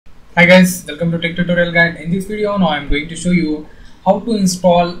Hi guys, welcome to Tech Tutorial Guide. In this video now I am going to show you how to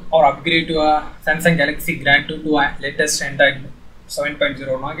install or upgrade to a Samsung Galaxy Grand 2 to a latest Android 7.0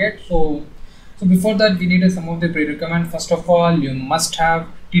 Nougat. So before that we need some of the pre-requirements. First of all, you must have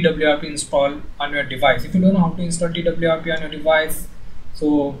TWRP installed on your device. If you don't know how to install TWRP on your device,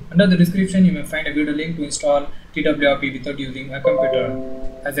 so under the description you may find a video link to install TWRP without using a computer.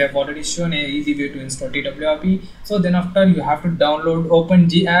 As I have already shown a easy way to install TWRP. So then after you have to download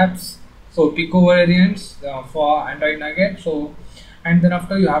OpenG apps, so Pico variants for Android Nougat. So and then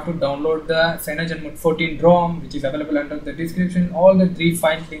after you have to download the CM14 ROM, which is available under the description. All the three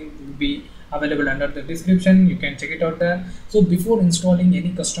file links will be available under the description. You can check it out there. So before installing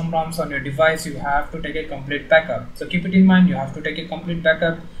any custom ROMs on your device, you have to take a complete backup. So keep it in mind, you have to take a complete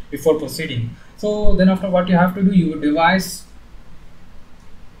backup before proceeding. So then after, what you have to do, your device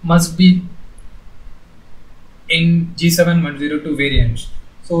must be in G7102 variants.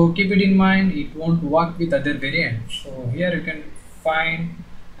 So keep it in mind, it won't work with other variants. So here you can find,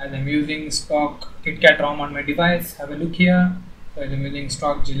 as I'm using stock KitKat ROM on my device, have a look here. So as I'm using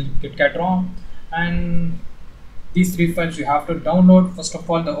stock KitKat ROM, and these three files you have to download. First of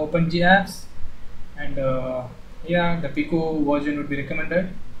all, the OpenG apps, and yeah, the Pico version would be recommended.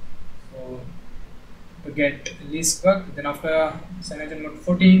 So to get least work, then after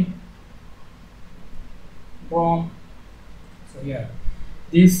CM14 ROM. So yeah,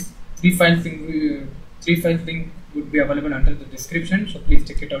 these three files link would be available under the description, so please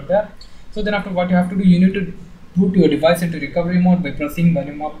check it out there. So then after, what you have to do, you need to boot your device into recovery mode by pressing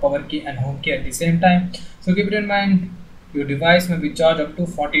volume up, power key and home key at the same time. So keep it in mind, your device may be charged up to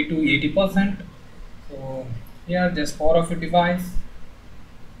 40 to 80%. So here, just power off your device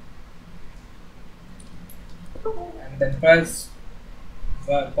and then press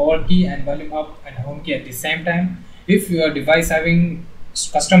power key and volume up and home key at the same time. If your device having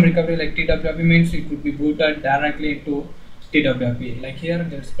custom recovery like TWRP, means it could be booted directly into TWRP. Like here,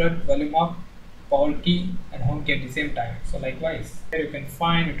 just press volume up, power key and home key at the same time. So likewise, here you can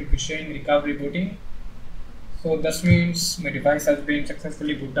find it will be showing recovery booting. So this means my device has been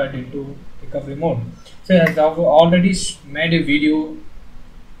successfully booted into recovery mode. So as I've already made a video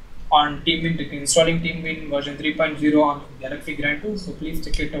on installing TeamWin version 3.0 on Galaxy Grand 2, so please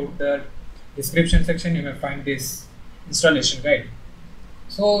check it out. The description section you may find this installation guide.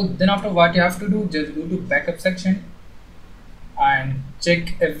 So then after, what you have to do, just go to backup section and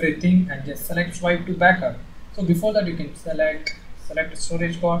check everything and just select swipe to backup. So before that, you can select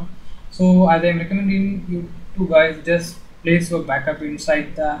storage card. So as I am recommending you to guys, just place your backup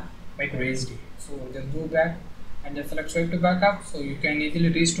inside the micro SD. So just go back and just select swipe to backup, so you can easily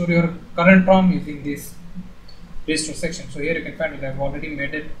restore your current ROM using this restore section. So here you can find it, I've already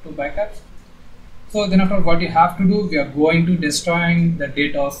made it to backups. So then after, what you have to do, we are going to destroying the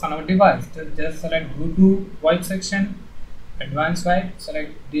data on our device. Just select go to wipe section, advanced wipe,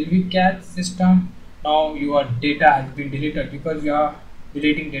 select deal with cache system. Now your data has been deleted because you are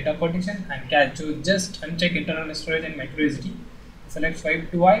deleting data partition and cache. So just uncheck internal storage and micro SD, select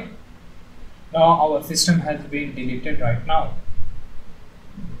swipe to wipe. Now our system has been deleted right now.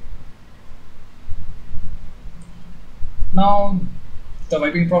 Now the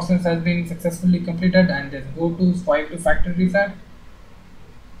wiping process has been successfully completed, and just go to swipe to factory reset.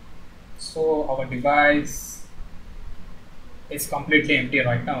 So our device is completely empty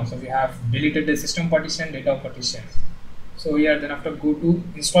right now. So we have deleted the system partition, data partition. So here, then after, go to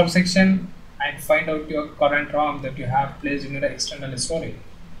install section and find out your current ROM that you have placed in your external storage.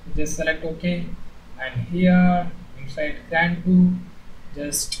 Just select OK, and here inside Grand 2,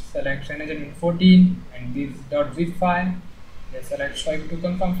 just select CM14 and this .zip file. Just select swipe to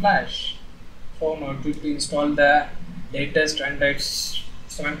confirm flash. So now it will install the latest Android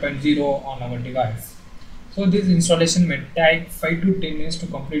 7.0 on our device. So this installation may take 5 to 10 minutes to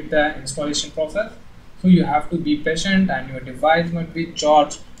complete the installation process. So you have to be patient, and your device must be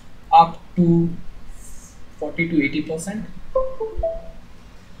charged up to 40 to 80%.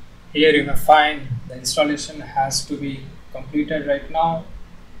 Here you may find the installation has to be completed right now.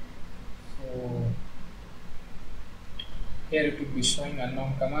 So here it will be showing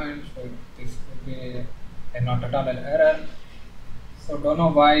unknown command, so this would be a not at all an error. So don't know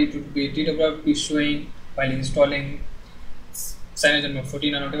why it would be TWRP showing while installing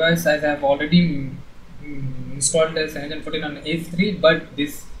CM14 on a device, as I have already installed the CM14 on S3, but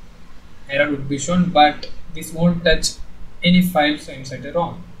this error would be shown, but this won't touch any files inside the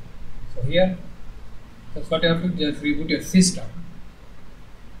ROM. So here, that's what you have to just reboot your system.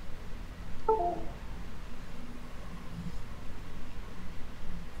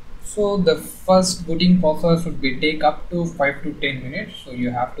 So the first booting process would be take up to 5 to 10 minutes. So you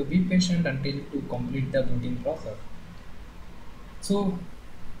have to be patient until to complete the booting process. So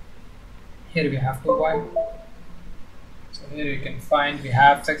here we have to wait. So here you can find we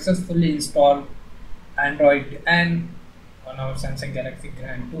have successfully installed Android and on our Samsung Galaxy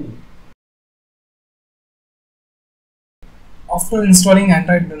Grand 2. After installing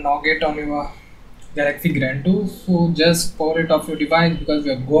Android Nougat on your Galaxy Grand 2, so just power it off your device because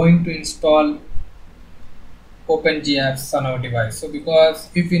we are going to install open GApps on our device. So because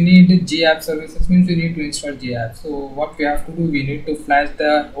if we need GApp services means we need to install GApps. So what we have to do, we need to flash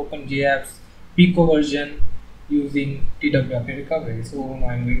the open GApps Pico version using TWRP recovery. So now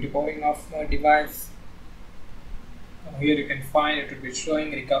I'm going to powering off my device. Here you can find it will be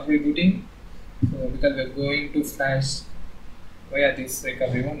showing recovery booting. So because we're going to flash via this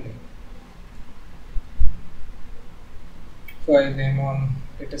recovery only. So I am on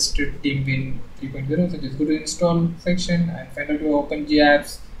latest TeamWin 3.0, so just go to install section and find out your open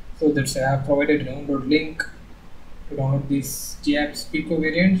GApps. So that's I have provided a download link to download this GApps Pico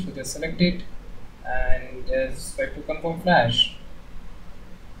variant. So just select it and just try to confirm flash.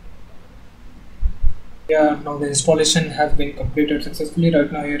 Yeah, now the installation has been completed successfully.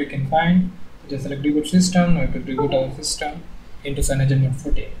 Right now here you can find just select reboot system. Now it will reboot our system into CyanogenMod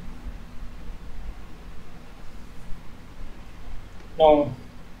 14. Now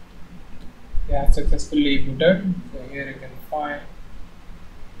we have successfully booted. So here you can find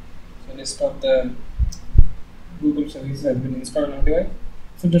so list of the Google services has been installed on your device.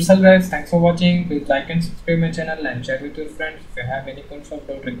 So that's all guys, thanks for watching. Please like and subscribe my channel and share with your friends. If you have any concerns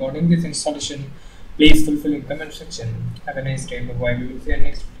about regarding this installation, please fulfill in comment section. Have a nice day. Bye bye. We will see you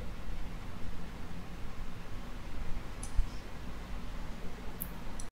next video.